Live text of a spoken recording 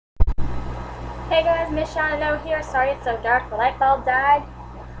Hey guys, Miss Shana here. Sorry it's so dark. The light bulb died.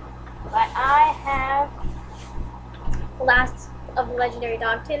 But I have the last of the legendary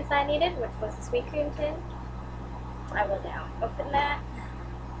dog tins that I needed, which was the suicune tin. I will now open that.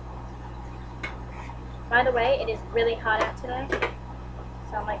 By the way, it is really hot out today,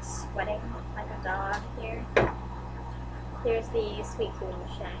 so I'm like sweating like a dog here. Here's the suicune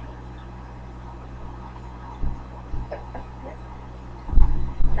shine.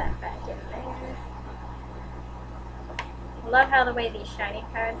 That back in there. I love how the way these shiny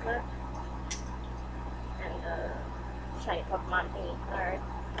cards look. And the shiny Pokemon thingy card.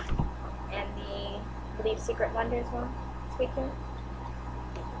 And the, I believe, Secret Wonders one. Suicune.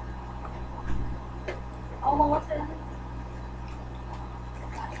 Oh, well, what's it?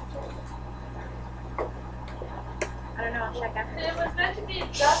 I don't know, I'll check after. It was meant to be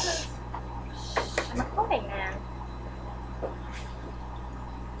dozens. I'm recording, man.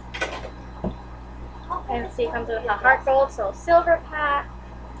 And see, it comes with a Heart Gold, Soul Silver pack,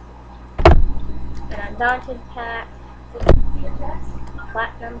 an Undaunted pack,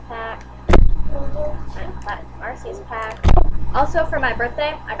 Platinum pack, and Platinum Arceus pack. Also, for my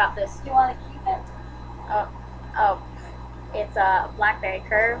birthday, I got this. Do you want to keep it? Oh, it's a Blackberry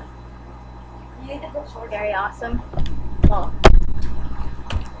Curve. You need to put short. Very awesome. Well,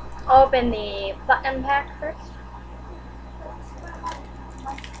 I'll open the Platinum pack first.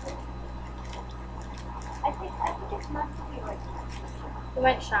 I think it's meant to be like that. We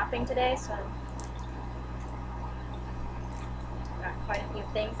went shopping today, so got quite a few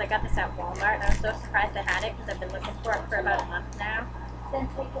things. I got this at Walmart, and I was so surprised I had it because I've been looking for it for about a month now. Then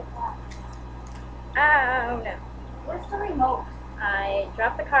take it back. Oh no. Where's the remote? I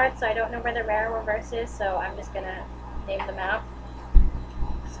dropped the cards, so I don't know where the rare reverse is, so I'm just gonna name them out.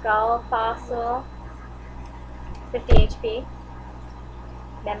 Skull Fossil, 50 HP.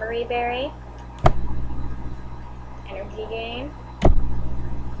 Memory Berry. Energy Gain.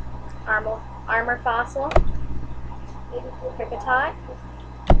 Armor Fossil. Kricketot.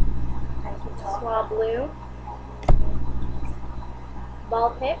 Swablu.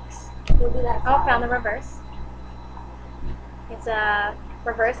 Vulpix. Oh, found the reverse. It's a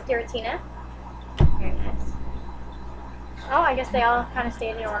reverse Giratina. Very nice. Oh, I guess they all kind of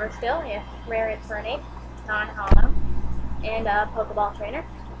stayed in order still. Yeah, Rare Infernape, non-hollow, and a Pokeball Trainer.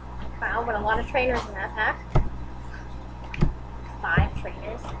 Wow, but a lot of trainers in that pack. 5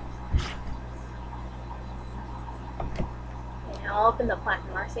 trainers. And I'll open the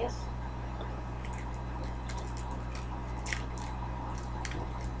Platinum Arceus.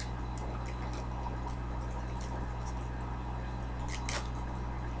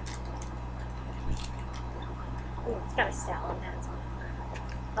 Ooh, it's got a cell in that.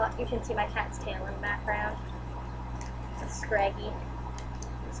 Oh, you can see my cat's tail in the background. It's scraggy.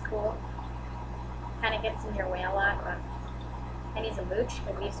 It's cool. Kind of gets in your way a lot, but I need some mooch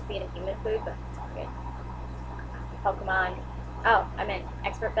because we used to feed a human food, but it's all good. Pokemon. Oh, I meant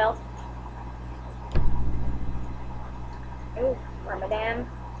Expert Belt. Ooh, Wormadam.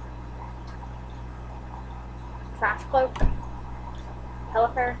 Trash Cloak.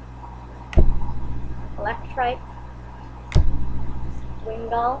 Pelipper. Electrike.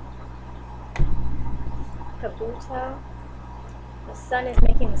 Wingull. Kabuto. The sun is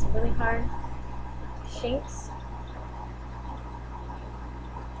making this really hard. Shinx.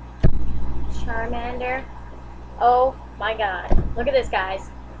 Charmander. Oh my god. Look at this, guys.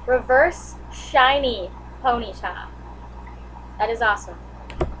 Reverse shiny Ponyta. That is awesome.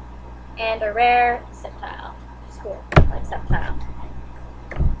 And a rare Sceptile. Which is cool. I like Sceptile.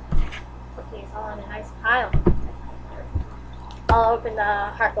 Put these all in a nice pile. I'll open the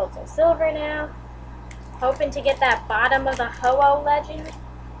Heart Gold Soul Silver now. Hoping to get that bottom of the Ho-Oh legend.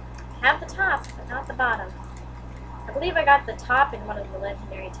 Have the top, but not the bottom. I believe I got the top in one of the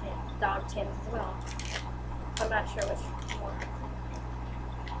legendary dog tins as well. I'm not sure which one.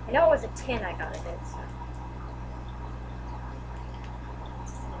 I know it was a tin I got it in, so.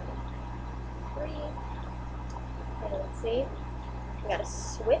 Okay, let's see. We got a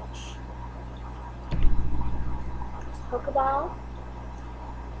switch. Pokeball.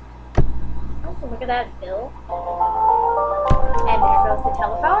 Oh, look at that bill. And there goes the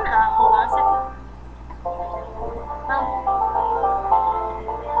telephone. Hold on a second.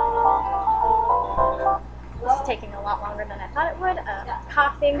 This is taking a lot longer than I thought it would.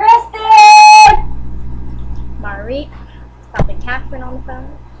 Coughing. Kristen! Marie. It's probably Catherine on the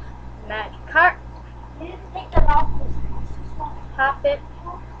phone. Magic Cart. You need to take that off. Hoppit.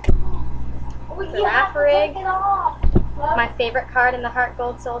 Oh, you have to take it off. My favorite card in the Heart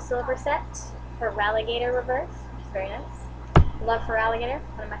Gold Soul Silver set. For Ralligator Reverse, which is very nice. Love for Alligator,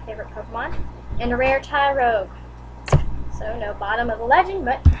 one of my favorite Pokemon. and a rare Tyrogue. So no bottom of the legend,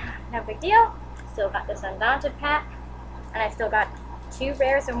 but no big deal. Still got this Undaunted pack, and I still got 2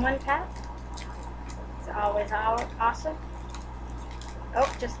 rares in 1 pack. It's always awesome.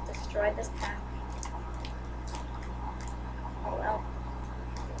 Oh, just destroyed this pack. Oh well.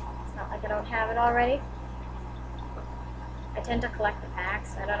 It's not like I don't have it already. I tend to collect the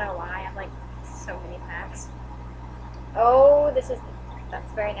packs. I don't know why. I have like so many packs. Oh,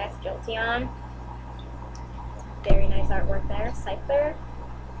 that's very nice Jolteon. Very nice artwork there. Scyther.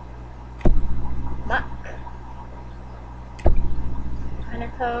 Muck.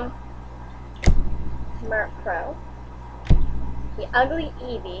 Honeycomb. Murkrow. The Ugly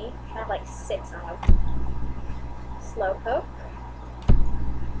Eevee. I have like 6 on them. Slowpoke.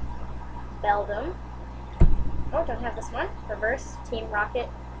 Beldum. Oh, don't have this one. Reverse Team Rocket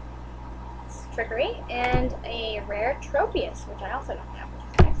Trickery. And a rare Tropius, which I also don't have, which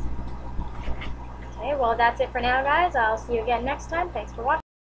is nice. Okay, well that's it for now, guys. I'll see you again next time. Thanks for watching.